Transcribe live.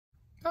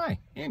Hi,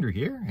 Andrew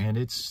here, and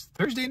it's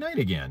Thursday night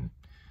again.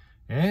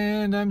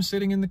 And I'm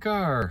sitting in the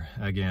car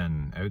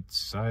again,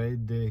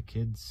 outside the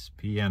kids'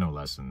 piano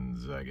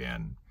lessons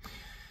again.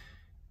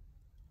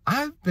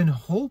 I've been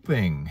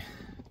hoping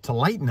to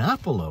lighten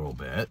up a little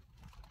bit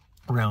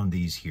around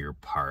these here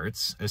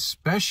parts,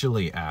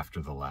 especially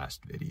after the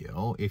last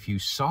video. If you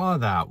saw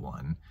that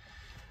one,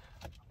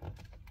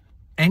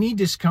 any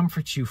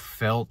discomfort you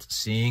felt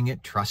seeing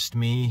it, trust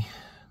me,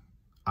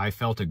 I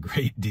felt a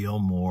great deal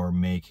more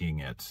making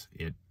it.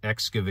 It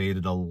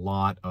excavated a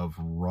lot of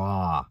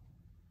raw,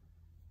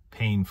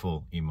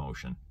 painful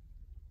emotion.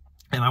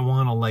 And I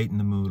want to lighten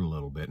the mood a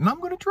little bit. And I'm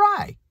going to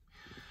try.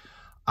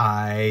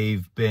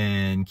 I've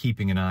been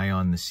keeping an eye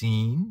on the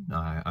scene,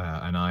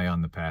 an eye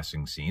on the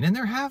passing scene. And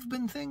there have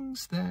been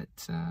things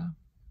that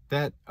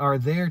are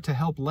there to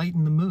help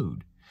lighten the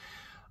mood.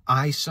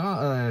 I saw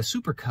a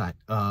supercut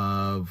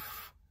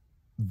of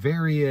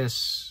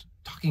various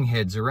talking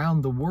heads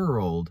around the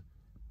world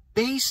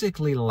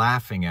basically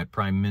laughing at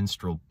Prime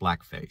Minstrel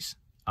blackface.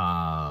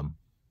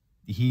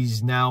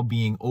 He's now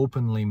being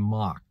openly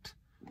mocked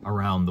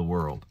around the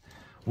world,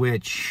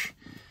 which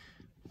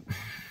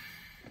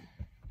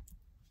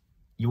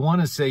you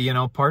want to say, you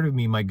know, part of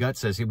me, my gut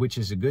says, which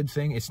is a good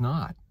thing. It's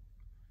not.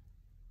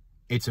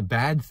 It's a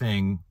bad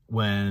thing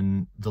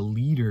when the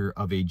leader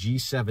of a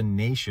G7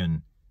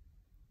 nation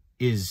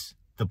is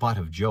the butt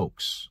of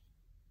jokes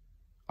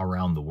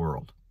around the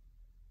world.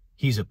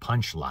 He's a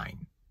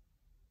punchline.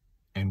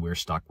 And we're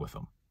stuck with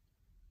them.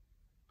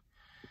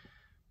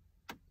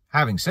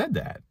 Having said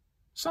that,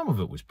 some of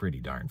it was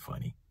pretty darn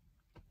funny.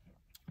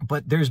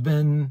 But there's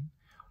been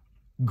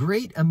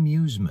great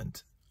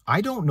amusement.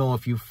 I don't know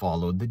if you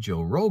followed the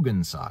Joe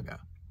Rogan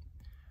saga.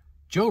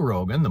 Joe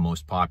Rogan, the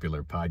most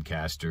popular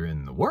podcaster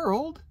in the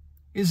world,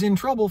 is in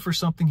trouble for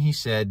something he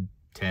said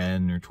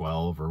 10 or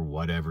 12 or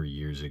whatever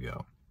years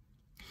ago.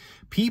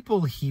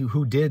 People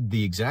who did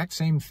the exact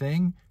same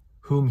thing,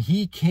 whom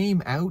he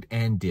came out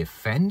and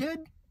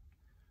defended,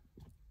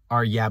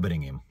 are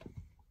yabbiting him.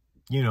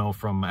 You know,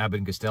 from Abbott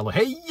and Costello,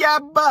 hey, yeah,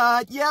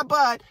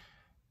 but.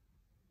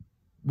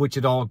 Which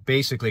it all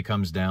basically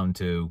comes down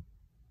to,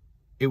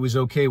 it was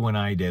okay when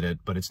I did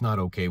it, but it's not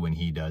okay when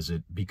he does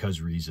it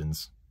because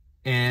reasons.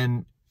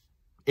 And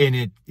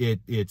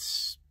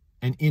it's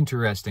an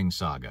interesting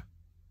saga.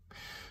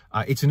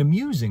 It's an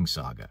amusing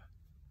saga.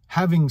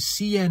 Having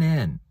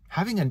CNN,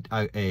 having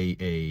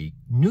a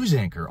news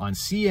anchor on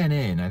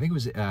CNN, I think it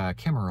was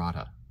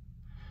Camerata,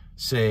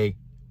 say,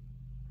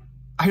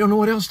 I don't know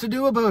what else to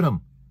do about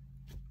him.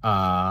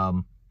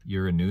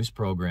 You're a news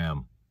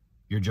program.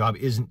 Your job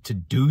isn't to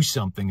do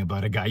something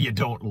about a guy you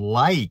don't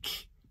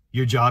like.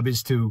 Your job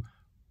is to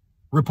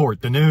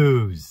report the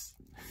news.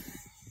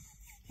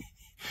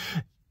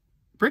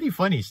 Pretty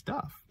funny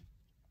stuff.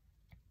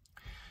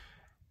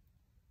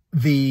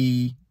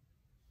 The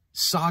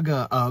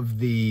saga of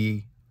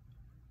the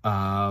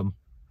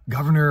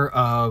governor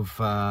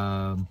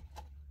of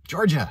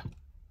Georgia,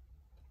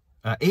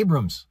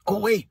 Abrams.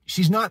 Oh, wait,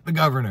 she's not the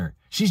governor.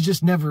 She's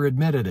just never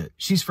admitted it.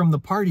 She's from the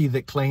party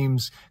that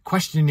claims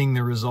questioning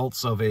the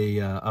results of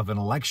an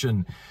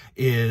election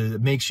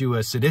makes you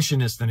a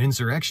seditionist and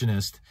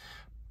insurrectionist,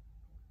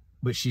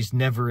 but she's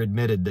never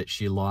admitted that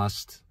she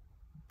lost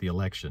the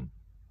election.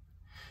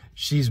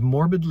 She's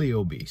morbidly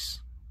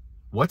obese.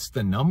 What's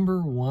the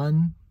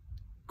 #1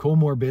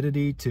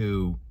 comorbidity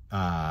to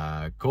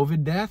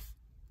COVID death?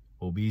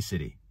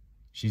 Obesity.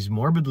 She's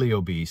morbidly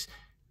obese,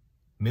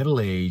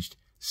 middle-aged,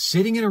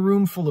 sitting in a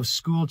room full of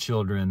school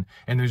children,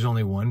 and there's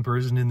only one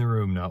person in the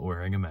room not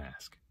wearing a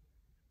mask.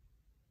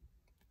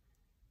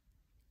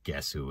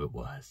 Guess who it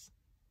was?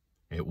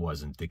 It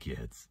wasn't the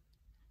kids.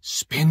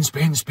 Spin,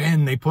 spin,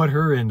 spin. They put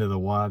her into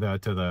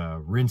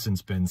the rinse and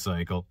spin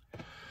cycle.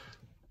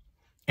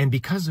 And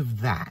because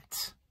of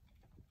that,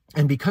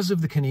 and because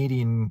of the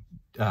Canadian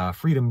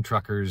freedom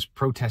truckers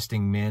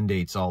protesting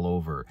mandates all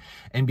over,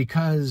 and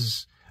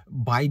because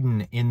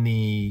Biden in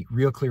the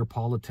Real Clear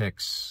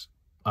Politics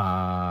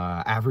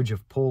average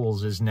of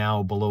polls is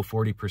now below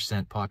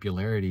 40%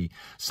 popularity,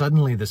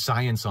 suddenly the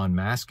science on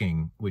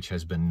masking, which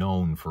has been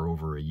known for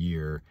over a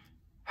year,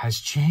 has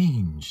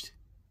changed.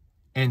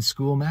 And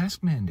school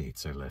mask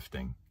mandates are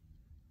lifting.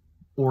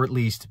 Or at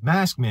least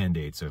mask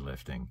mandates are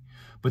lifting.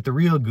 But the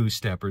real goose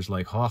steppers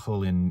like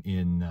Hochul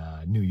in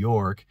New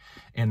York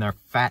and their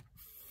fat,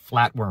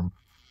 flatworm,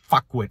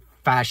 fuckwit,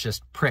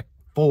 fascist prick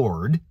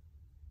Ford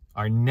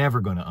are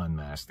never going to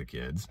unmask the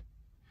kids.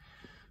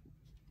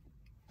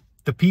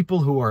 The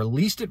people who are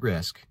least at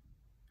risk,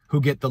 who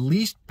get the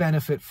least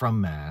benefit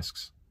from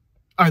masks,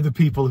 are the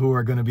people who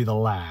are going to be the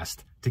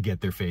last to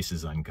get their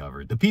faces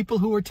uncovered. The people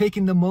who are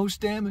taking the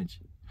most damage.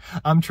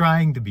 I'm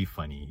trying to be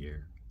funny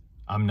here.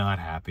 I'm not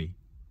happy.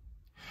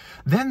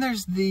 Then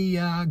there's the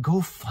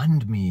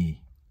GoFundMe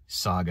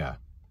saga.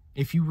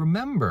 If you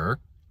remember,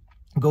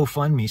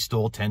 GoFundMe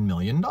stole $10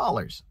 million.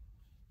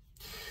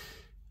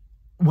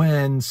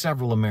 When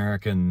several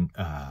American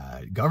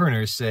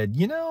governors said,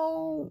 you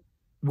know,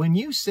 when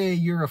you say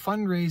you're a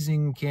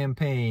fundraising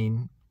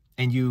campaign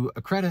and you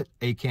accredit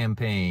a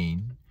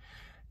campaign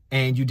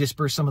and you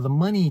disperse some of the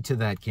money to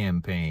that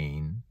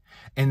campaign,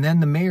 and then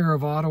the mayor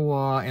of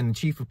Ottawa and the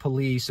chief of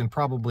police and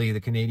probably the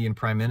Canadian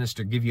Prime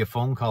Minister give you a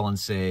phone call and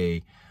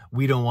say,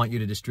 we don't want you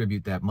to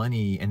distribute that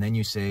money, and then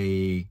you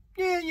say,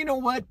 yeah, you know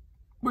what?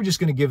 We're just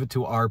going to give it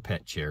to our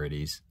pet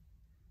charities.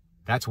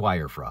 That's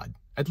wire fraud.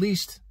 At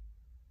least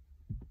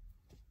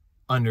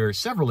under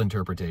several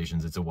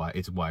interpretations, it's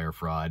wire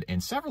fraud,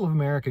 and several of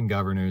American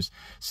governors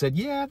said,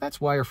 yeah, that's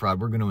wire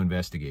fraud. We're going to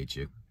investigate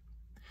you.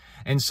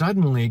 And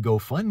suddenly,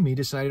 GoFundMe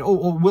decided,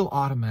 oh, we'll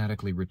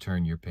automatically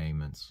return your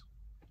payments.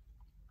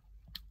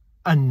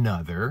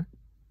 Another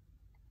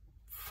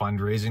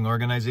fundraising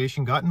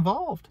organization got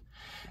involved.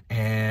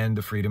 And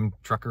the Freedom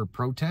Trucker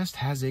protest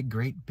has a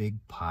great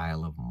big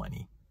pile of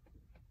money.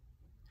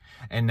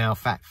 And now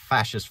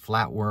fascist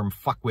flatworm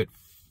fuckwit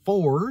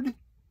Ford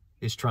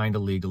is trying to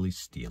legally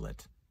steal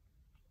it.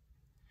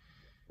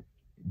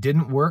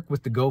 Didn't work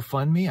with the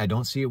GoFundMe. I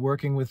don't see it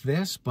working with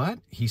this, but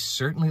he's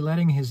certainly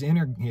letting his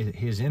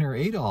inner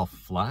Adolf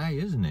fly,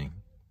 isn't he?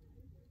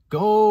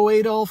 Go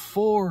Adolf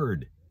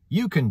Ford.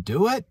 You can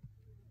do it.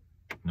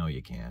 No,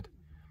 you can't.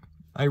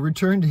 I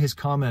returned to his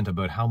comment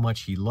about how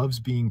much he loves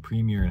being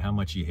premier and how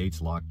much he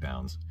hates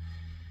lockdowns.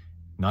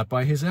 Not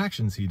by his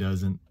actions, he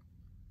doesn't.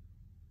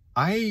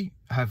 I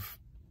have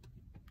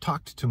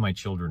talked to my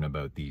children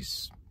about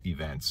these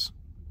events,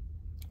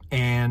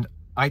 and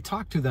I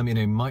talk to them in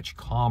a much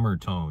calmer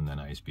tone than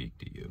I speak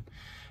to you,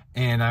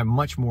 and a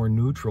much more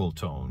neutral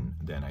tone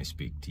than I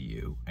speak to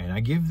you. And I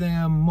give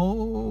them,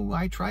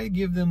 I try to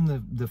give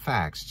them the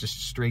facts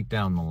just straight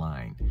down the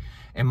line.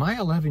 And my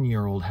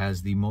 11-year-old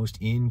has the most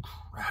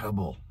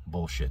incredible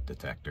bullshit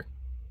detector.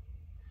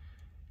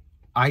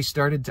 I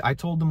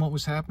told them what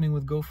was happening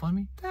with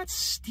GoFundMe. That's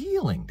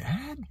stealing,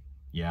 Dad.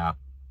 Yeah.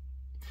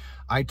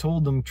 I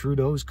told them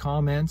Trudeau's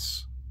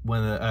comments,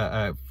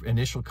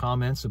 initial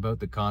comments about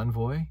the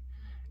convoy,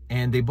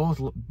 and they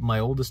both, my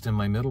oldest and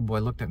my middle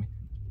boy, looked at me.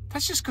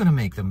 That's just going to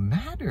make them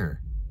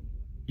madder.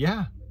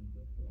 Yeah.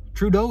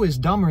 Trudeau is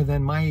dumber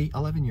than my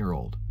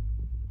 11-year-old.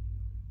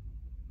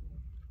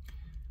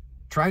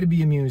 Try to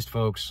be amused,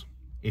 folks.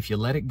 If you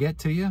let it get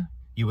to you,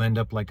 you end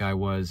up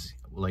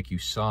like you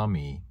saw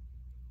me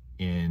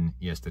in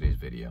yesterday's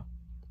video.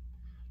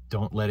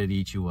 Don't let it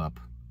eat you up.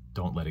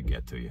 Don't let it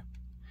get to you.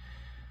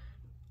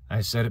 I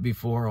said it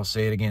before, I'll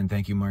say it again.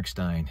 Thank you, Mark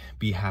Stein.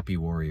 Be happy,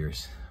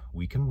 Warriors.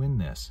 We can win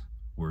this.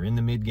 We're in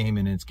the mid-game,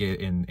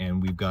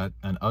 and we've got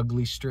an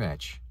ugly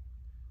stretch,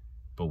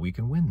 but we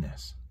can win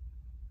this.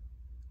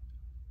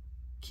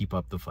 Keep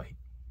up the fight.